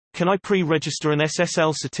Can I pre-register an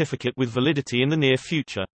SSL certificate with validity in the near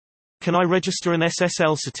future? Can I register an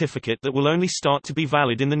SSL certificate that will only start to be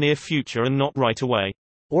valid in the near future and not right away?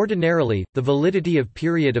 Ordinarily, the validity of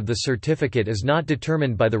period of the certificate is not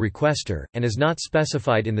determined by the requester, and is not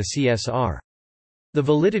specified in the CSR. The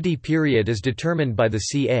validity period is determined by the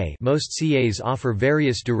CA. Most CAs offer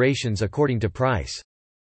various durations according to price.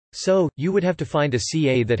 So, you would have to find a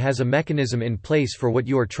CA that has a mechanism in place for what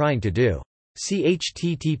you are trying to do. See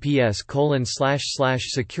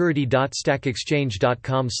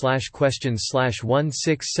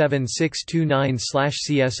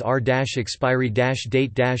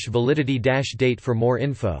for more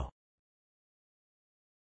info.